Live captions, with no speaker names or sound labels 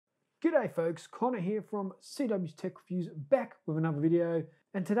G'day folks, Connor here from CW's Tech Reviews, back with another video,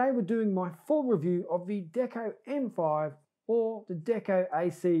 and today we're doing my full review of the Deco M5 or the Deco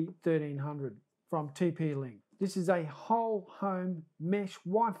AC 1300 from tplink. This is a whole home mesh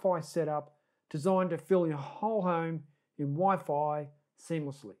Wi-Fi setup designed to fill your whole home in Wi-Fi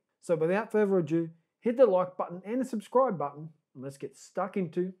seamlessly. So without further ado, hit the like button and the subscribe button and let's get stuck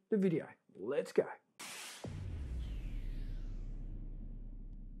into the video. Let's go.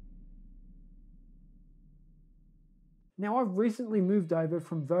 Now I've recently moved over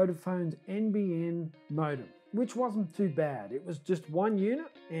from Vodafone's NBN modem, which wasn't too bad. It was just one unit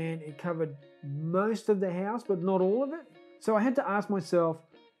and it covered most of the house, but not all of it. So I had to ask myself,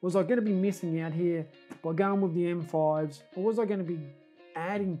 was I going to be missing out here by going with the M5s, or was I going to be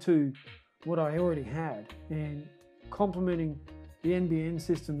adding to what I already had and complementing the NBN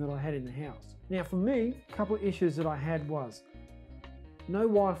system that I had in the house? Now for me, a couple of issues that I had was no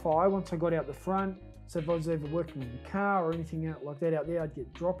Wi-Fi once I got out the front. So if I was ever working in the car or anything out like that out there, I'd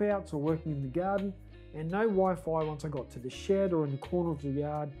get dropouts, or working in the garden, and no Wi-Fi once I got to the shed or in the corner of the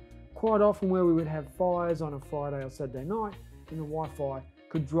yard. Quite often where we would have fires on a Friday or Saturday night, and the Wi-Fi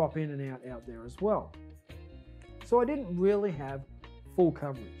could drop in and out there as well. So I didn't really have full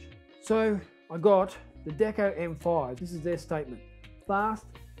coverage. So I got the Deco M5. This is their statement: fast,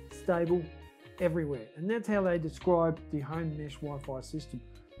 stable, everywhere. And that's how they describe the home mesh Wi-Fi system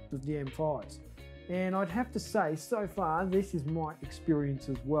with the M5s. And I'd have to say, so far, this is my experience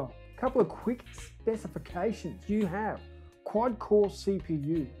as well. A couple of quick specifications. You have quad-core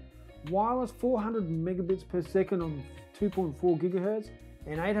CPU, wireless 400 megabits per second on 2.4 gigahertz,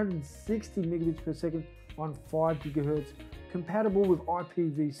 and 860 megabits per second on 5 gigahertz, compatible with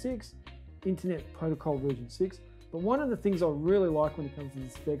IPv6, Internet Protocol version 6. But one of the things I really like when it comes to the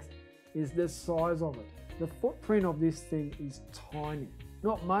specs is the size of it. The footprint of this thing is tiny.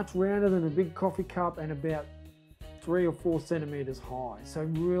 Not much, rounder than a big coffee cup, and about 3 or 4 centimeters high. So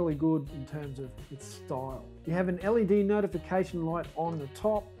really good in terms of its style. You have an LED notification light on the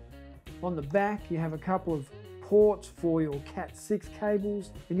top. On the back, you have a couple of ports for your Cat6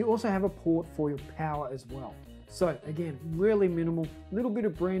 cables, and you also have a port for your power as well. So again, really minimal, little bit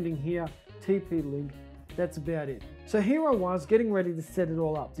of branding here, TP-Link, that's about it. So here I was getting ready to set it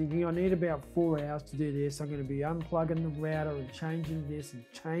all up, thinking I need about 4 hours to do this. I'm going to be unplugging the router and changing this and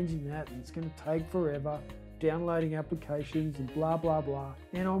changing that, and it's going to take forever, downloading applications and blah blah blah.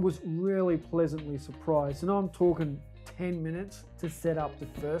 And I was really pleasantly surprised, and I'm talking 10 minutes to set up the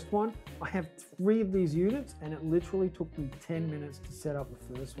first one. I have 3 of these units and it literally took me 10 minutes to set up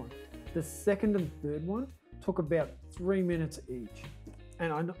the first one. The second and third one took about 3 minutes each.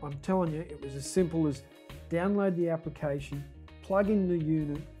 And I'm telling you, it was as simple as download the application, plug in the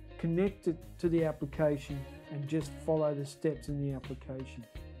unit, connect it to the application, and just follow the steps in the application.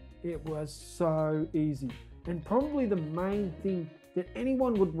 It was so easy. And probably the main thing that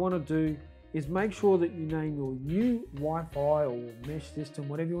anyone would want to do is make sure that you name your new Wi-Fi or mesh system,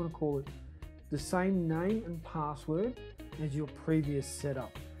 whatever you want to call it, the same name and password as your previous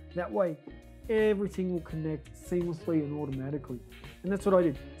setup. That way, everything will connect seamlessly and automatically. And that's what I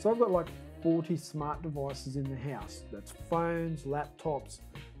did. So I've got like 40 smart devices in the house. That's phones, laptops.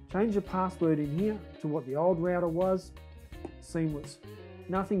 Change the password in here to what the old router was. Seamless.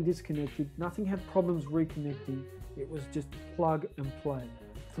 Nothing disconnected. Nothing had problems reconnecting. It was just plug and play.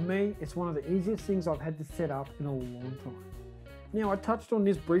 For me, it's one of the easiest things I've had to set up in a long time. Now, I touched on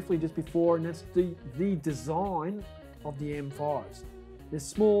this briefly just before, and that's the design of the M5s. They're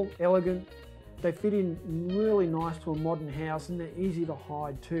small, elegant. They fit in really nice to a modern house, and they're easy to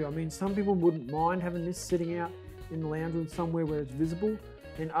hide too. I mean, some people wouldn't mind having this sitting out in the lounge room somewhere where it's visible,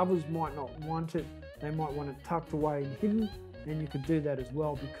 and others might not want it. They might want it tucked away and hidden, and you could do that as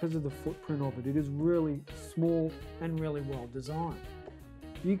well because of the footprint of it. It is really small and really well designed.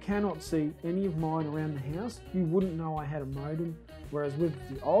 You cannot see any of mine around the house. You wouldn't know I had a modem, whereas with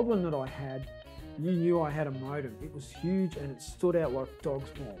the old one that I had, you knew I had a modem. It was huge and it stood out like dog's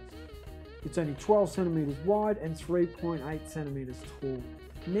balls. It's only 12 centimeters wide and 3.8 centimeters tall.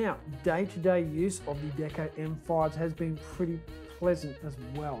 Now, day-to-day use of the Deco M5s has been pretty pleasant as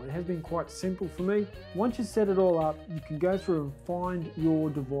well. It has been quite simple for me. Once you set it all up, you can go through and find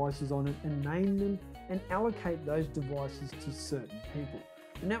your devices on it and name them and allocate those devices to certain people.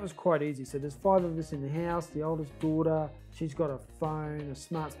 And that was quite easy. So there's 5 of us in the house. The oldest daughter, she's got a phone, a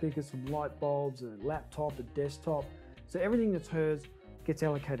smart speaker, some light bulbs, a laptop, a desktop. So everything that's hers gets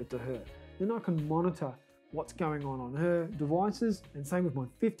allocated to her. Then I can monitor what's going on her devices, and same with my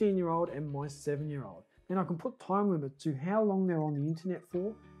 15-year-old and my 7-year-old. Then I can put time limits to how long they're on the internet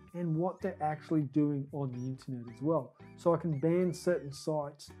for and what they're actually doing on the internet as well. So I can ban certain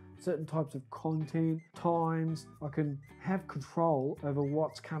sites, certain types of content, times. I can have control over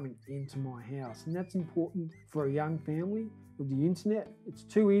what's coming into my house, and that's important for a young family. With the internet, it's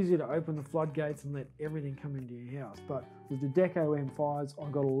too easy to open the floodgates and let everything come into your house. But with the Deco M5s, I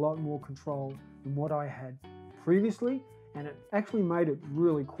got a lot more control than what I had previously, and it actually made it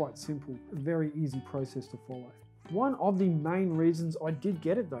really quite simple, a very easy process to follow. One of the main reasons I did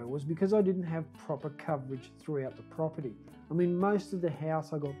get it though was because I didn't have proper coverage throughout the property. I mean, most of the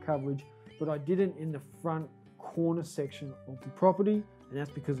house I got coverage, but I didn't in the front corner section of the property, and that's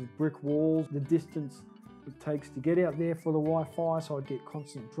because of brick walls, the distance it takes to get out there for the Wi-Fi, so I'd get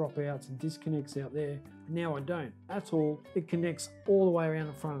constant dropouts and disconnects out there. Now I don't. That's all. It connects all the way around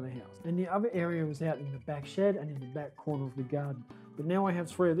the front of the house. And the other area was out in the back shed and in the back corner of the garden. But now I have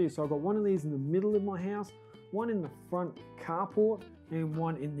 3 of these. So I've got one of these in the middle of my house, one in the front carport, and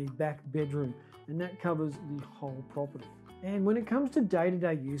one in the back bedroom. And that covers the whole property. And when it comes to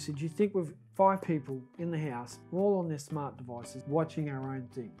day-to-day usage, you think with 5 people in the house, all on their smart devices, watching our own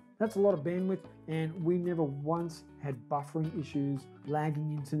thing. That's a lot of bandwidth, and we never once had buffering issues,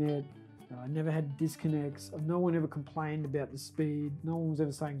 lagging internet, never had disconnects. No one ever complained about the speed. No one was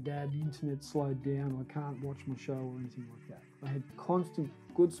ever saying, Dad, the internet slowed down, I can't watch my show or anything like that. I had constant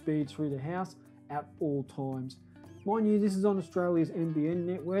good speed through the house at all times. Mind you, this is on Australia's NBN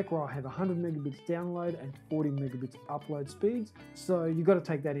network where I have 100 megabits download and 40 megabits upload speeds. So you've got to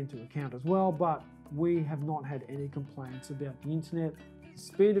take that into account as well, but we have not had any complaints about the internet, the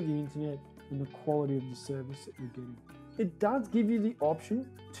speed of the internet, and the quality of the service that we're getting. It does give you the option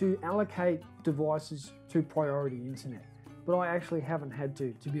to allocate devices to priority internet, but I actually haven't had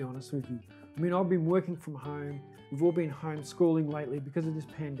to be honest with you. I mean, I've been working from home. We've all been homeschooling lately because of this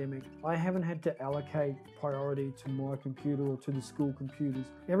pandemic. I haven't had to allocate priority to my computer or to the school computers.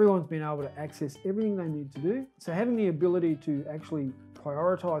 Everyone's been able to access everything they need to do. So having the ability to actually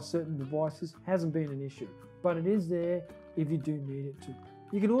prioritize certain devices hasn't been an issue, but it is there if you do need it to.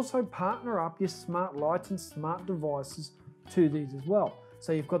 You can also partner up your smart lights and smart devices to these as well.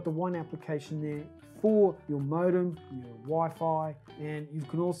 So you've got the one application there for your modem, your Wi-Fi, and you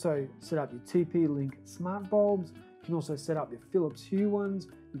can also set up your TP-Link smart bulbs. You can also set up your Philips Hue ones.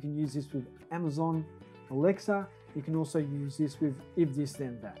 You can use this with Amazon Alexa. You can also use this with if this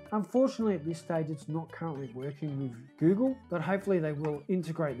then that. Unfortunately at this stage it's not currently working with Google, but hopefully they will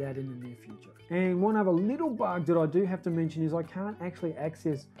integrate that in the near future. And one other little bug that I do have to mention is I can't actually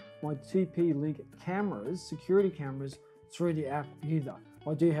access my TP-Link cameras, security cameras, through the app either.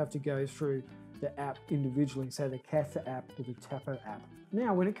 I do have to go through the app individually, so the Casa app or the Tapo app.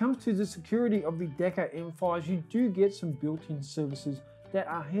 Now when it comes to the security of the Deco M5s, you do get some built-in services that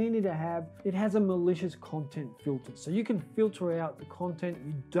are handy to have. It has a malicious content filter, so you can filter out the content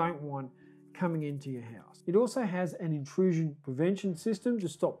you don't want coming into your house. It also has an intrusion prevention system to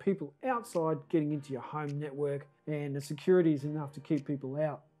stop people outside getting into your home network, and the security is enough to keep people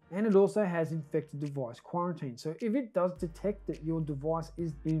out. And it also has infected device quarantine, so if it does detect that your device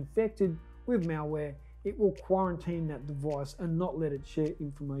is infected with malware, it will quarantine that device and not let it share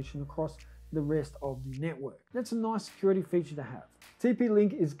information across the rest of the network. That's a nice security feature to have.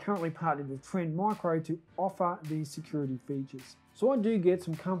 TP-Link is currently partnered with Trend Micro to offer these security features. So I do get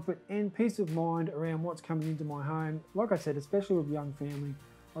some comfort and peace of mind around what's coming into my home. Like I said, especially with a young family,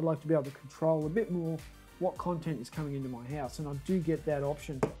 I'd like to be able to control a bit more what content is coming into my house, and I do get that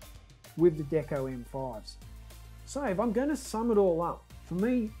option with the Deco M5s. So if I'm going to sum it all up, for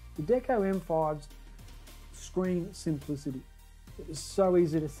me, the Deco M5s scream simplicity. It was so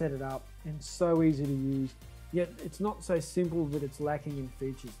easy to set it up and so easy to use, yet it's not so simple that it's lacking in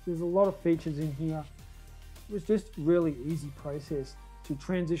features. There's a lot of features in here. It was just really easy process to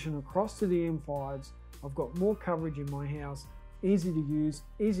transition across to the M5s. I've got more coverage in my house, easy to use,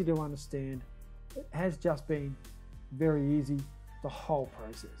 easy to understand. It has just been very easy, the whole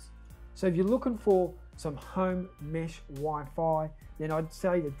process. So if you're looking for some home mesh Wi-Fi, then I'd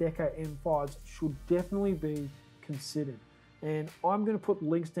say the Deco M5s should definitely be considered. And I'm going to put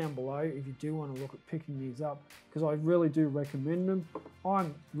links down below if you do want to look at picking these up, because I really do recommend them.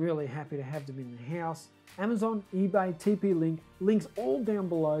 I'm really happy to have them in the house. Amazon, eBay, TP-Link, links all down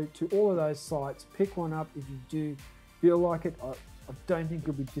below to all of those sites. Pick one up if you do feel like it. I don't think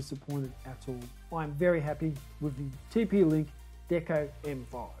you'll be disappointed at all. I'm very happy with the TP-Link Deco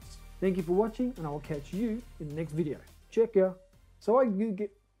M5s. Thank you for watching, and I will catch you in the next video. Check ya. So I do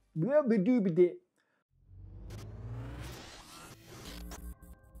get blah-ba-doo-ba-dee.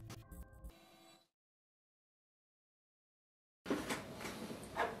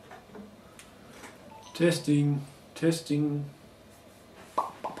 Testing.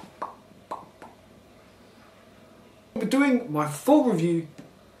 doing my full review,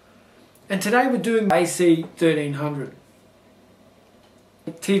 and today we're doing AC 1300.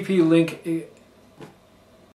 TP-Link